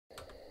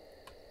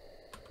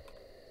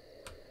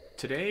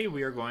Today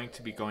we are going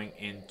to be going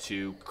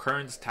into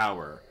Kurn's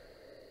Tower.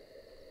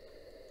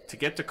 To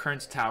get to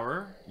Kurn's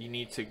Tower, you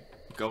need to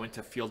go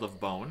into Field of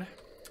Bone.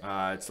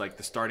 It's like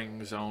the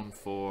starting zone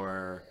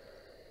for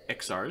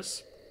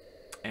Ixars.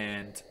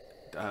 And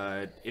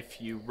if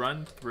you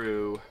run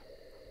through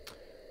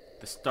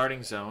the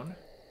starting zone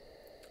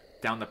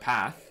down the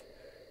path,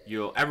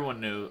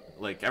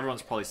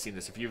 everyone's probably seen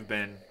this. If you've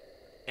been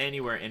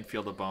anywhere in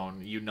Field of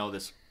Bone, you know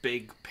this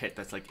big pit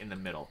that's like in the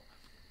middle.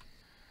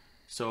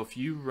 So if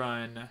you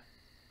run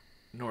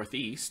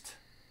northeast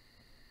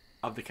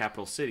of the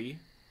capital city,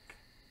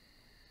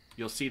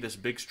 you'll see this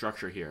big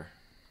structure here.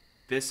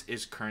 This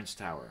is Kurn's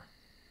Tower.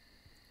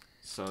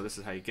 So this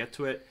is how you get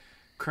to it.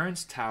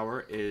 Kurn's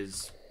Tower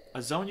is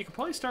a zone you can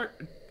probably start.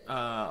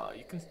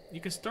 You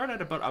can start at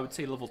about, I would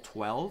say, level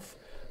 12.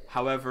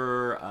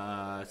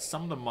 However,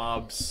 some of the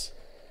mobs,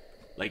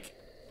 like,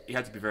 you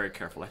have to be very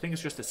careful. I think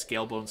it's just the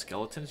scale bone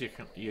skeletons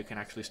you can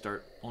actually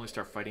only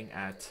start fighting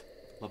at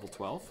level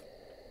 12.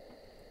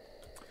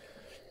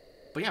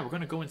 But yeah, we're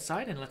going to go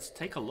inside and let's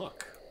take a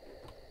look.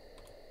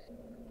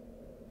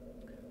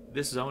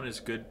 This zone is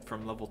good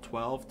from level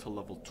 12 to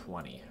level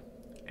 20.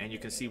 And you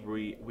can see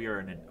we are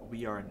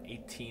an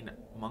 18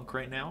 monk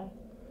right now.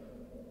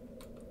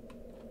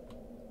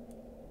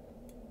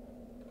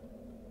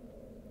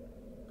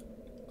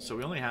 So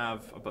we only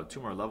have about 2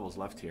 more levels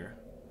left here.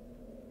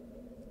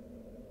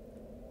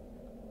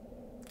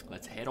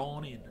 Let's head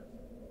on in.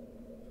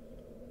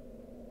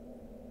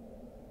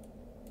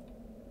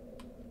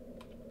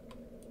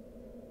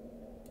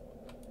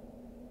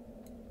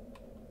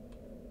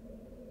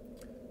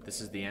 This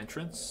is the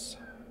entrance.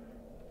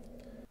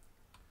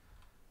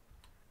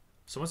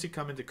 So once you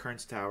come into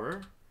Kurn's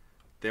Tower,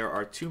 there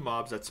are 2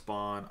 mobs that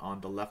spawn on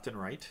the left and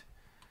right.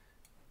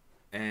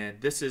 And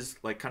this is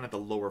like kind of the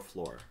lower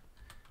floor.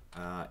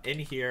 In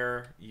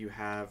here you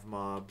have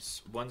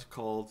mobs. One's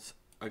called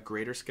a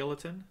greater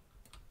skeleton.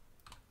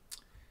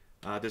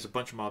 There's a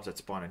bunch of mobs that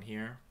spawn in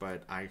here,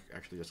 but I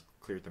actually just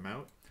cleared them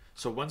out.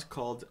 So one's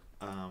called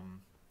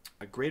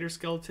a greater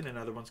skeleton,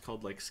 another one's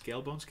called like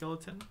scale bone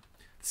skeleton.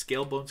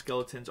 Scale bone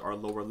skeletons are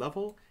lower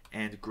level,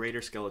 and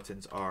greater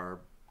skeletons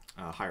are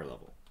higher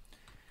level.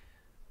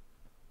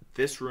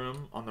 This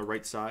room on the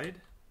right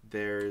side,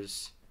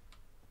 there's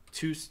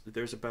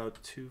about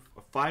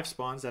 5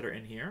 spawns that are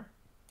in here.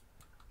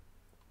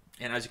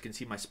 And as you can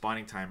see, my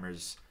spawning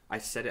timers, I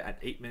set it at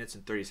 8 minutes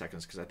and 30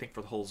 seconds because I think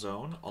for the whole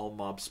zone, all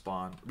mobs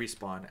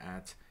respawn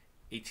at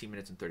 18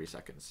 minutes and 30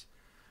 seconds.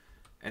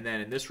 And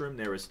then in this room,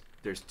 there's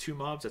 2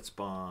 mobs that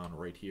spawn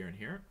right here and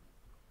here.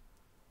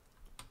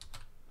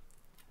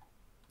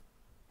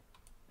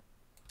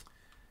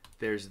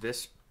 There's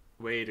this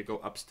way to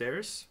go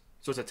upstairs.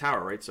 So it's a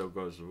tower, right? So it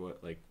goes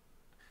like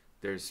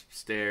there's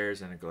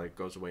stairs and it like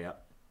goes way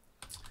up.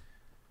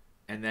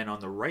 And then on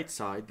the right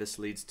side, this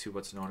leads to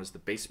what's known as the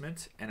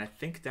basement. And I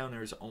think down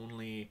there's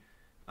only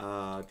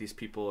these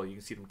people, you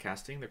can see them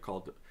casting. They're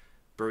called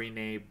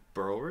Burynai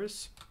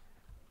burrowers.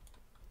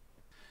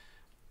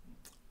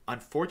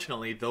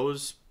 Unfortunately,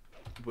 those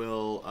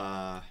will...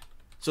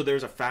 so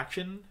there's a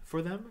faction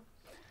for them.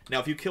 Now,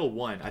 if you kill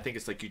one, I think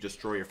it's like you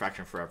destroy your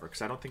faction forever,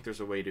 because I don't think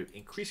there's a way to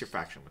increase your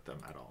faction with them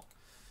at all.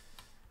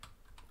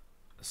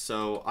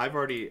 So I've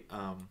already...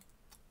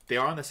 they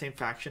are on the same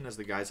faction as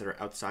the guys that are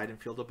outside in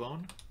Field of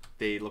Bone.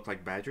 They look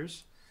like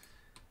badgers.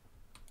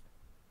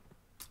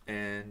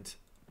 And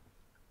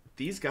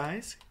these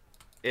guys,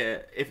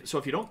 if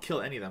you don't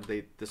kill any of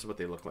them, this is what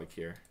they look like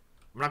here.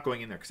 I'm not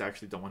going in there because I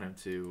actually don't want him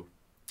to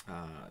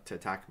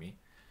attack me.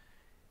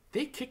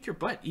 They kick your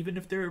butt, even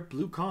if they're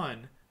blue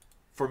con.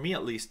 For me,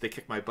 at least, they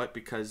kick my butt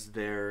because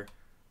they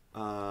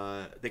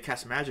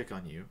cast magic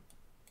on you.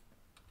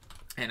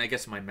 And I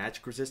guess my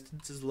magic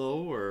resistance is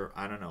low, or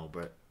I don't know.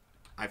 But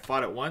I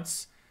fought it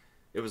once.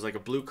 It was like a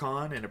blue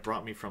con, and it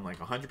brought me from like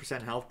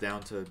 100% health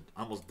down to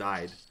almost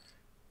died.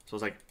 So I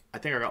was like, I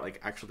think I got like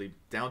actually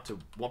down to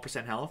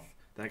 1% health.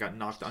 Then I got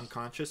knocked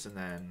unconscious, and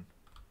then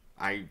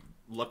I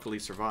luckily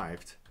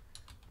survived.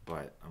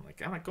 But I'm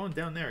like, I'm not going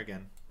down there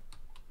again.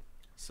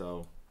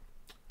 So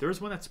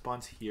there's one that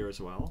spawns here as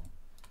well.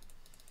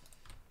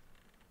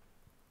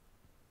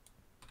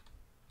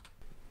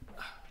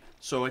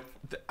 So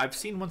I've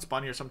seen one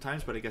spawn here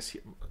sometimes, but I guess,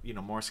 you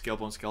know, more scale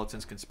bone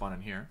skeletons can spawn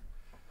in here.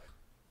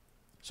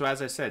 So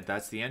as I said,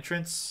 that's the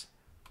entrance.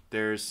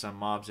 There's some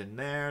mobs in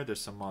there.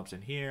 There's some mobs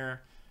in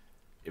here.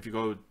 If you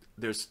go,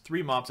 there's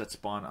 3 mobs that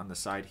spawn on the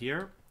side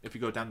here. If you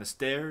go down the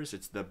stairs,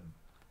 it's the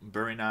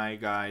Burynai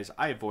guys.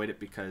 I avoid it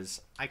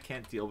because I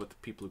can't deal with the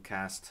people who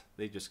cast.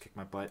 They just kick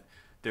my butt.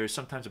 There's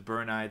sometimes a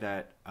Burynai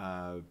that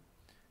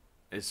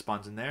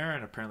spawns in there,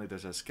 and apparently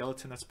there's a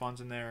skeleton that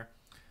spawns in there.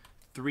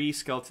 3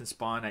 skeletons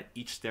spawn at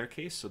each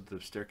staircase, so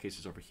the staircase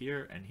is over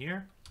here and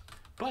here.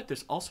 But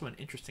there's also an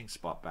interesting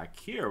spot back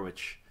here,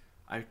 which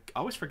I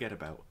always forget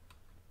about.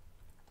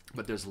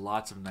 But there's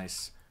lots of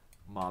nice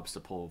mobs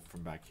to pull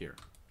from back here.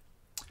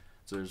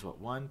 So there's what,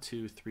 1,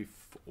 2, 3,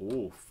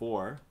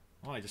 4.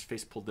 Oh, I just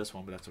face pulled this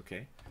one, but that's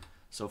okay.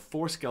 So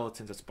 4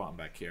 skeletons that spawn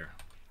back here.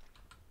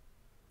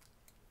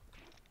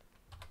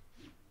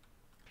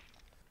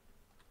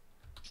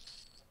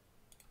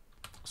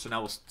 So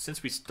now,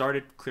 since we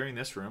started clearing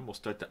this room, we'll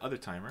start the other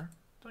timer.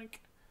 Doink.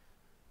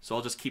 So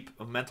I'll just keep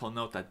a mental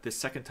note that this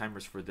second timer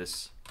is for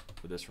this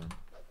room.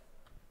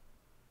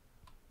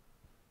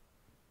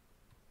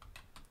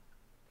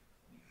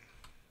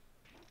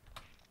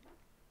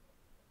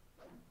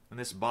 And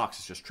this box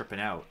is just tripping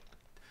out.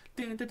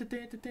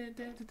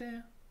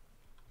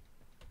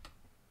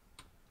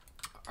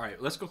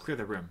 Alright, let's go clear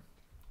the room.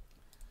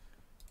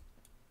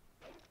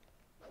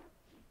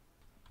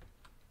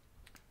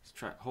 Let's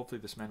try.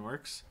 Hopefully this man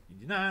works.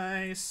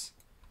 Nice!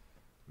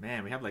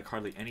 Man, we have like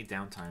hardly any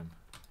downtime.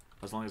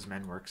 As long as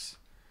men works.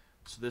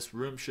 So this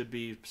room should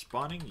be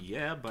spawning?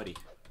 Yeah, buddy.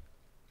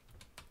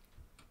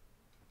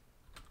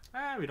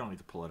 We don't need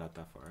to pull it out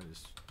that far.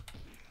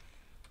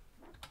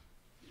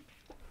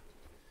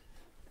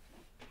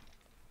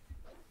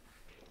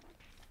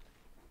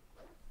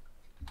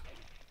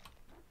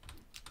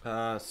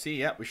 See,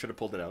 yeah, we should have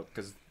pulled it out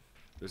because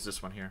there's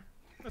this one here.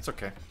 That's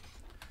okay.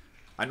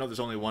 I know there's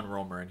only one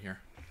roamer in here.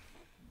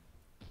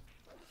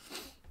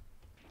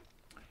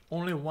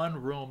 Only one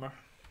roamer.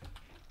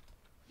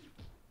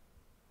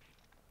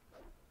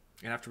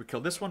 And after we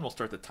kill this one, we'll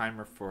start the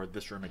timer for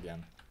this room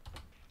again.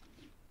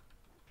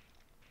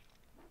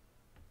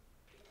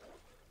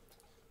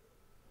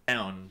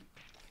 And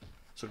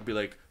so it'll be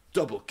like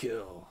double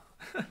kill.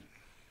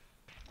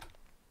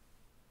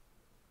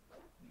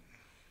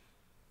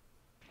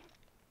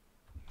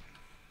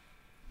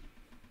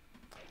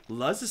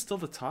 Luz is still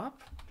the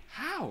top?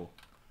 How?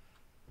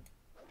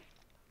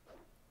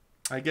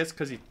 I guess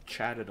because he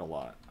chatted a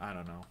lot. I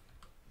don't know.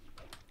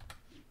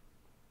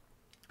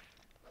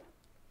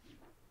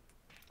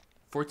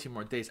 14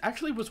 more days.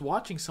 Actually was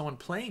watching someone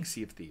playing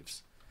Sea of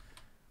Thieves.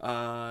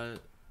 So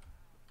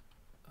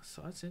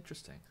that's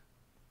interesting.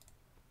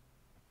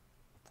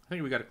 I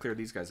think we got to clear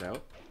these guys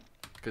out.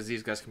 Because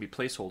these guys can be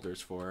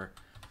placeholders for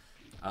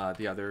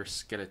the other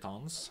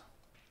skeletons.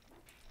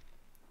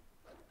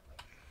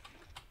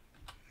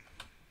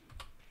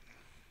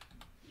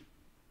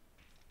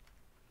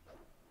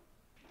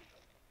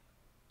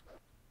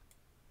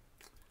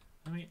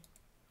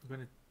 I'm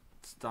going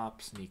to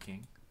stop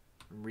sneaking.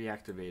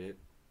 Reactivate it.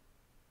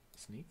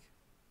 Sneak?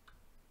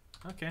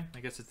 Okay, I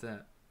guess it's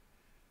that.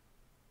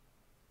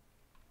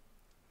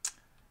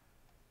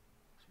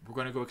 We're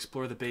going to go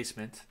explore the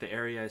basement. The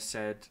area I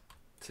said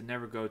to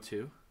never go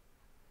to.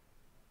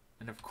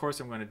 And of course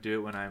I'm going to do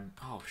it when I'm...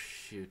 Oh,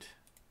 shoot.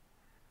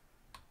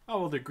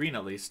 Oh, well, they're green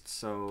at least,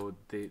 so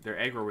their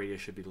aggro radius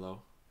should be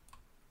low.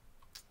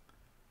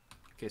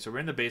 Okay, so we're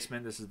in the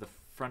basement. This is the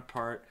front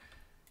part.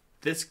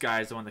 This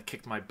guy's the one that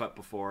kicked my butt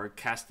before,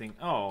 casting...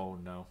 Oh,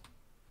 no.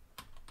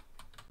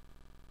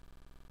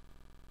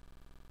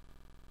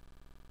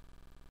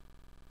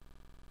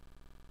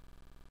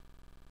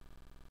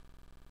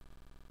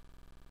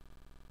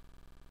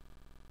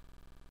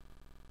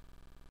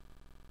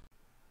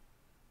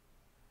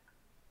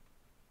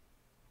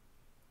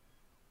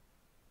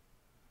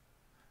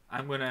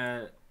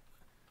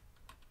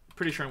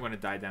 Pretty sure I'm gonna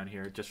die down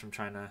here just from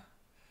trying to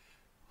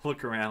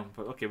look around.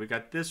 But okay, we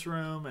got this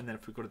room, and then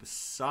if we go to the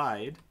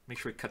side, make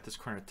sure we cut this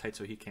corner tight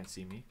so he can't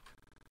see me.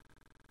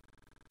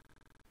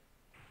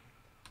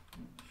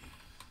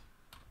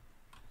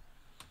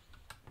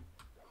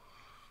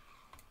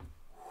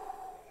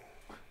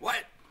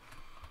 What?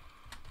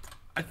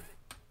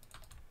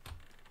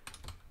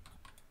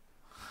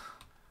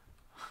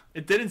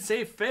 It didn't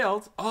say it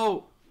failed.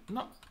 Oh,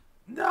 no.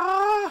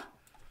 No!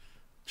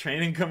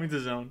 Train incoming to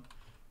zone.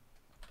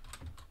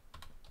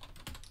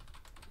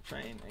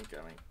 Train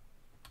incoming.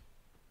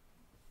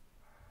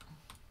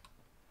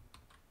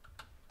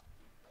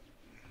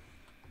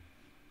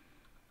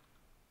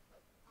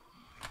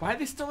 Why are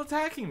they still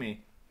attacking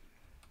me?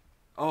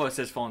 Oh, it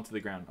says falling to the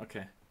ground.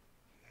 Okay.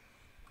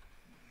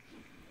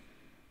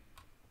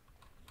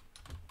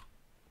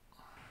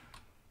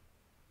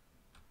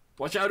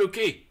 Watch out,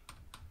 Uki!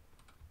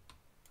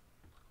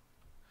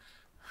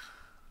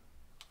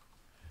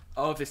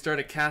 Oh, if they start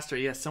a caster.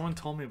 Yeah, someone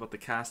told me about the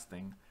cast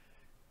thing.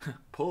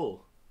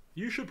 Pull.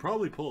 You should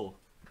probably pull.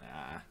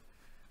 Ah.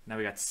 Now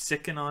we got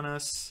Sicken on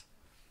us.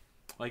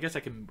 Well, I guess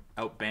I can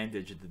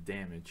out-bandage the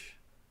damage.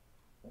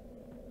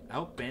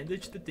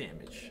 Out-bandage the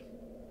damage.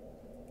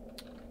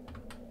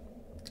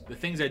 The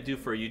things I do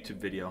for a YouTube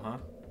video, huh?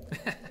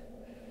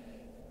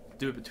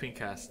 Do it between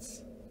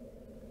casts.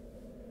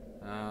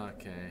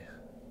 Okay.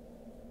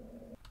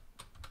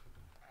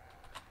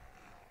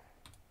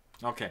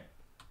 Okay.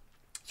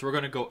 So we're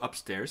going to go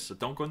upstairs. So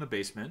don't go in the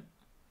basement.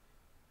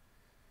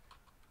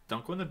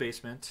 Don't go in the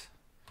basement.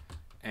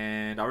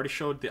 And I already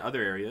showed the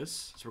other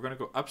areas. So we're going to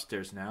go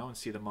upstairs now and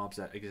see the mobs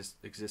that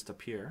exist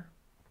up here.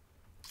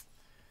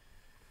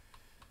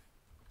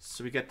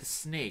 So we got the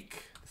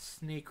snake. The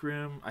snake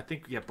room. I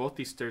think, yeah, both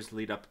these stairs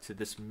lead up to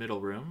this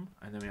middle room.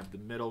 And then we have the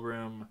middle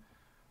room.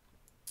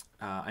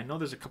 I know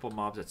there's a couple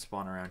mobs that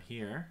spawn around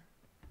here.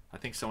 I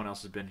think someone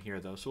else has been here,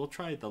 though. So we'll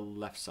try the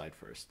left side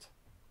first.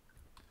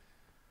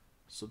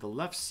 So the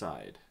left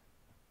side.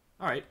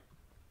 Alright.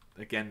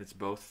 Again, it's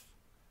both.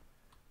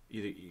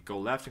 Either you go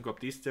left and go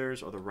up these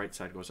stairs, or the right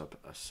side goes up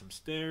some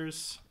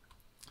stairs.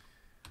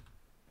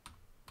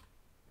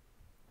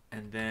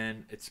 and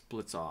then it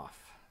splits off.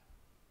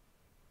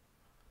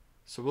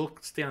 So we'll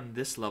stay on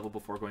this level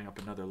before going up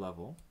another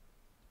level.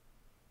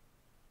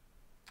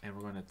 And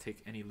we're going to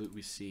take any loot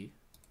we see.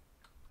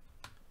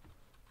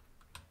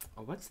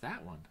 Oh, what's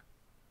that one?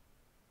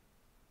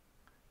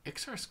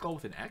 XR skull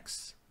with an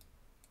X?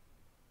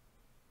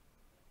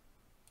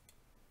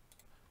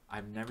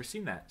 I've never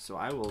seen that, so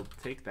I will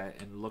take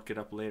that and look it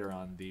up later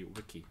on the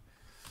wiki.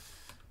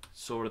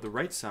 So to the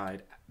right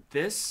side,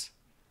 this,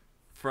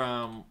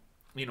 from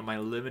my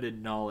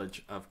limited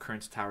knowledge of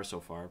Kurn's tower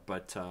so far,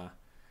 but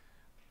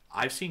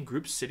I've seen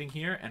groups sitting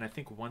here, and I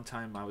think one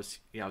time I was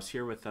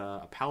here with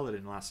a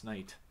paladin last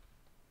night.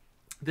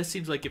 This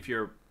seems like if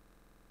you're,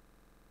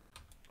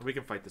 we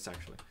can fight this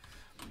actually.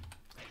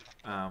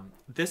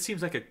 This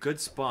seems like a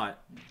good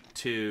spot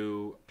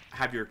to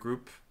have your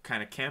group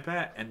kind of camp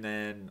at, and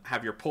then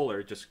have your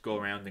puller just go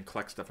around and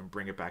collect stuff and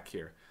bring it back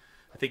here.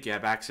 I think you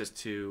have access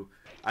to,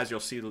 as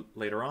you'll see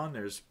later on,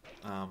 there's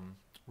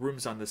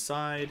rooms on the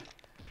side,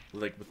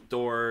 like with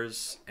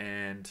doors,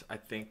 and I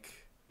think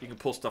you can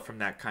pull stuff from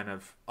that kind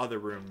of other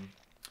room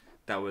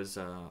that was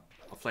a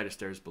flight of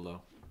stairs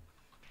below.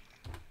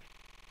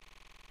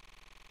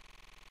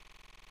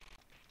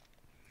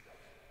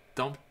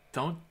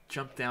 Don't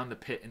jump down the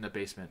pit in the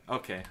basement.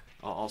 Okay,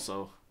 I'll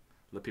also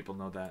let people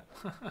know that.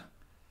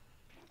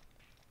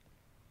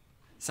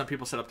 Some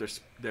people set up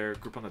their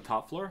group on the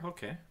top floor.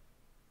 Okay.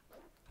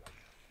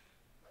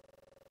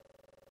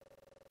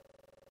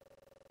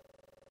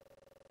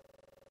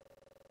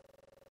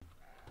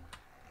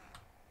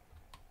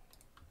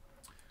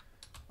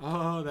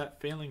 Oh,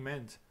 that failing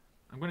mend.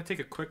 I'm going to take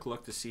a quick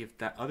look to see if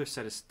that other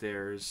set of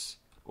stairs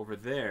over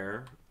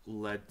there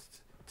led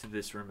to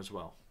this room as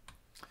well.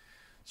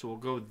 So we'll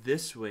go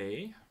this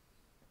way.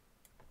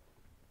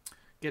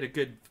 Get a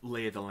good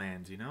lay of the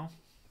land,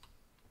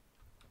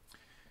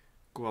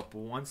 Go up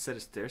one set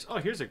of stairs. Oh,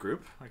 here's a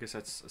group. I guess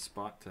that's a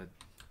spot to...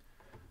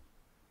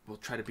 We'll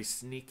try to be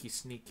sneaky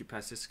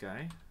past this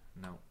guy.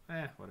 No.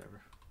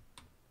 Whatever.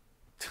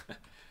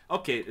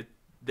 Okay,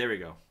 there we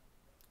go.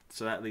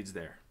 So that leads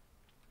there.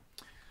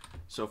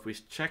 So if we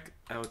check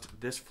out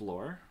this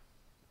floor,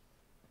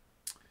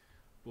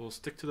 we'll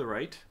stick to the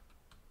right.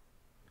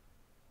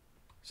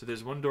 So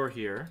there's one door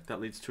here that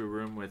leads to a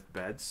room with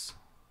beds.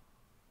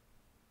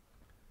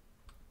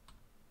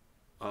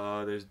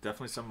 There's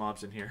definitely some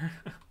mobs in here.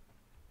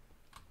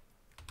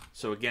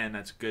 So again,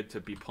 that's good to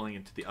be pulling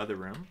into the other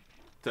room.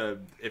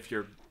 If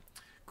your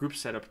group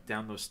set up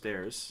down those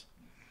stairs,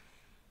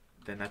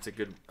 then that's a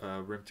good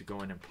room to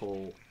go in and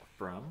pull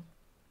from.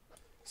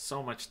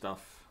 So much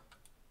stuff.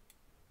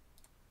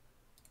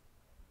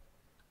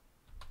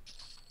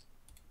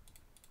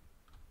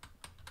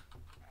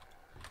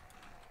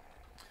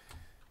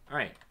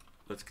 Alright,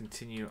 let's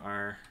continue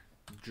our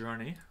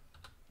journey.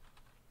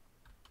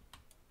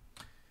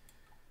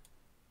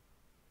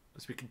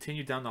 As we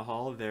continue down the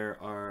hall,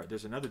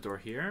 there's another door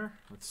here.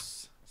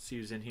 Let's see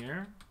who's in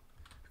here.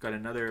 We've got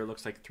another,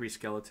 looks like 3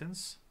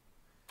 skeletons.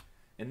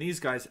 And these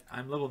guys,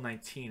 I'm level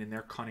 19 and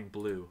they're conning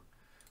blue.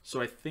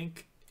 So I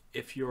think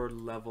if you're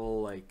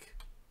level like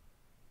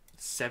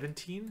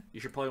 17,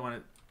 you should probably want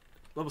to,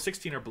 level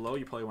 16 or below,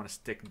 you probably want to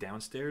stick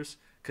downstairs,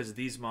 because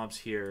these mobs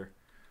here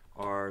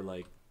are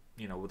like,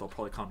 they'll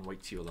probably con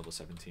white to you at level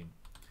 17.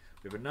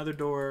 We have another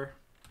door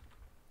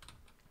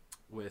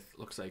with,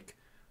 looks like,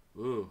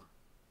 2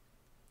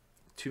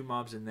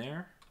 mobs in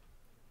there.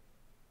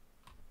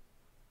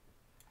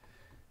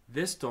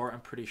 This door,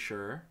 I'm pretty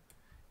sure,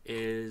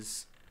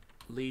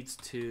 leads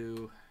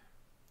to...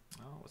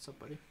 Oh, what's up,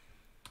 buddy?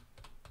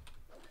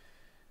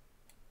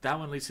 That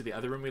one leads to the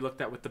other room we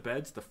looked at with the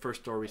beds, the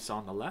first door we saw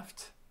on the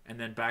left. And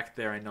then back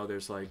there, I know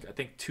there's like, I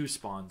think 2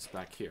 spawns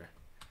back here.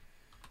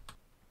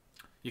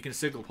 You can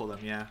signal pull them,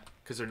 yeah,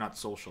 because they're not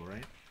social,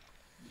 right?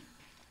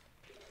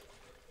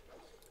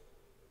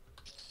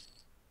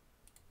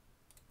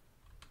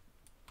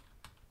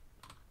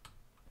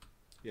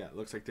 Yeah, it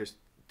looks like there's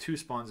 2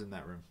 spawns in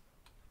that room.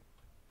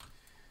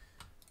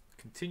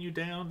 Continue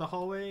down the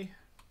hallway.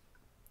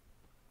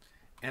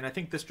 And I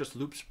think this just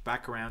loops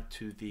back around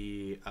to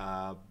the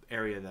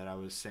area that I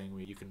was saying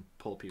you can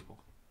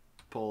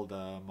pull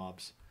the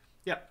mobs.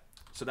 Yep,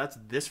 so that's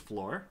this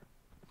floor.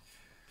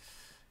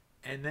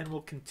 And then we'll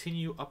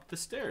continue up the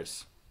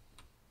stairs.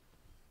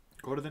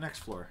 Go to the next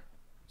floor.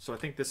 So I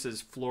think this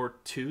is floor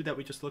 2 that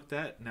we just looked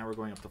at. Now we're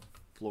going up to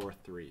floor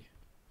 3.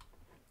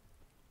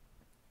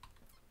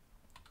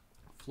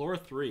 Floor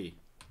 3.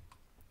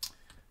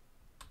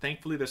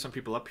 Thankfully there's some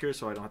people up here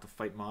so I don't have to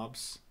fight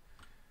mobs.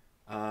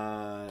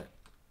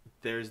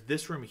 There's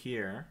this room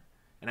here.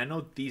 And I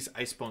know these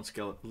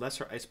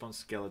lesser icebone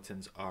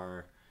skeletons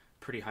are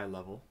pretty high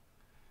level.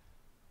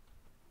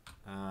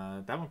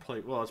 That one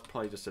probably, well, it's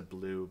probably just a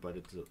blue, but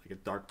it's like a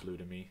dark blue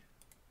to me.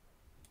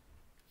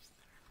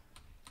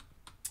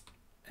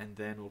 And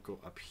then we'll go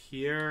up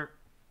here.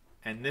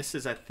 And this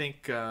is, I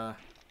think,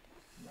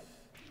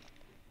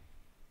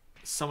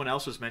 someone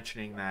else was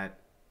mentioning that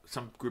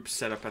some groups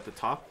set up at the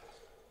top.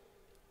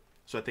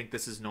 So I think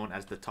this is known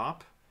as the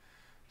top.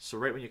 So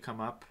right when you come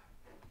up,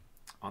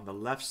 On the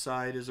left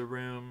side is a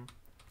room.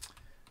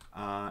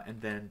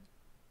 And then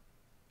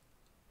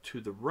to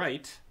the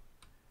right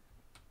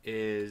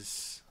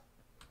is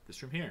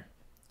this room here.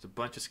 It's a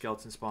bunch of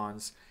skeleton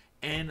spawns.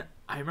 And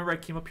I remember I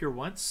came up here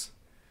once.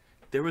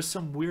 There was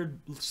some weird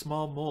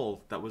small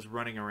mole that was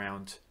running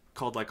around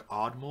called like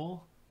Odd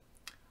Mole.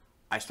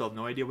 I still have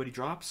no idea what he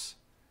drops.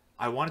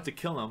 I wanted to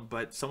kill him,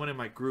 but someone in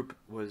my group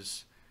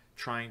was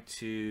trying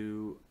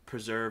to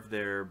preserve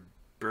their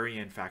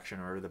Burynai faction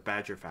or the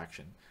Badger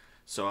faction.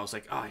 So I was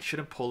like, oh, I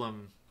shouldn't pull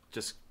him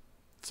just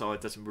so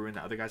it doesn't ruin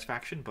the other guy's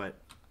faction, but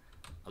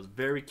I was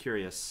very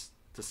curious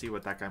to see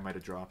what that guy might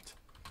have dropped.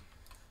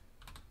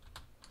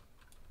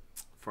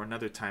 For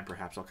another time,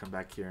 perhaps I'll come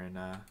back here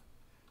and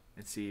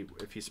see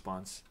if he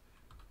spawns.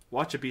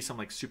 Watch it be some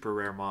like super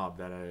rare mob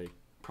that I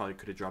probably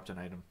could have dropped an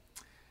item.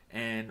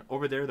 And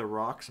over there, the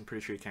rocks, I'm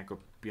pretty sure you can't go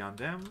beyond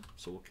them,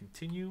 so we'll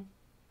continue.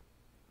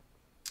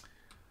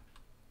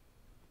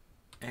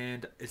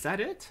 And is that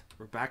it?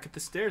 We're back at the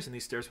stairs, and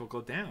these stairs will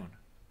go down.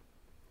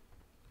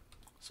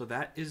 So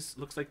that is,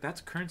 looks like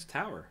that's Kurn's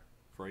tower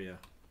for you.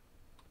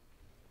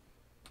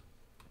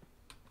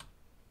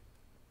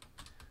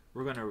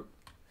 We're gonna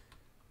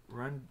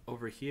run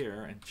over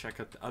here and check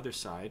out the other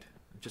side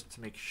just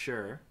to make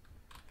sure.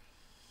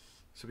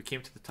 So we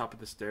came to the top of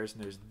the stairs,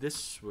 and there's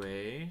this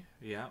way,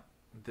 yeah,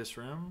 this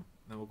room.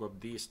 Then we'll go up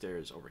these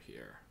stairs over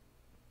here.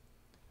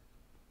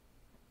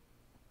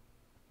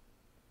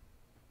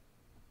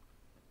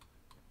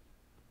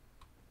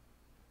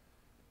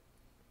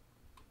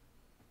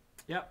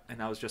 Yep, and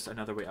that was just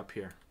another way up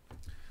here.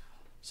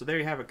 So there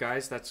you have it,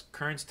 guys. That's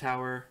Kurn's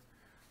tower.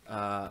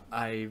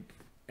 I'm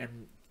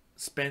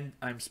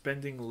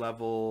spending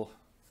level,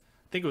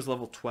 I think it was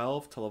level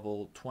 12 to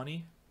level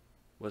 20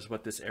 was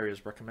what this area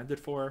is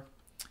recommended for.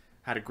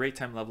 Had a great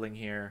time leveling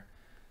here.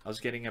 I was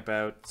getting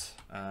about,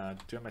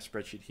 doing my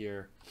spreadsheet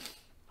here,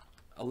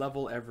 a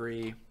level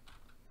every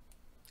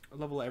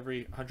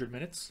 100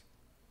 minutes.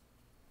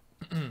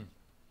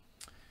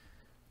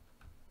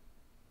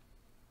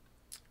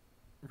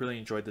 Really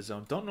enjoyed the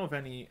zone. Don't know of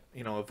any,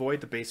 you know,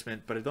 avoid the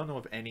basement, but I don't know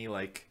of any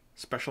like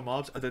special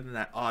mobs other than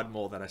that odd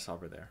mole that I saw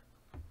over there.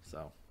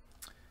 So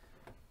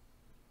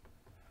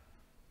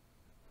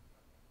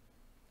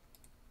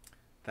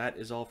that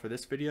is all for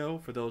this video.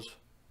 For those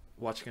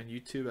watching on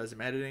YouTube as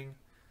I'm editing,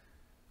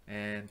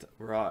 and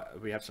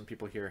we have some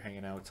people here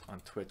hanging out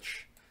on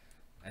Twitch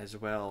as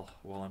well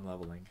while I'm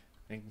leveling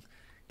and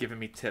giving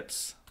me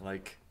tips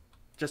like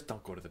just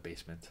don't go to the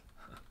basement.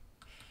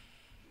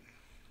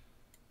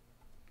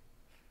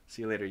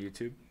 See you later,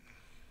 YouTube.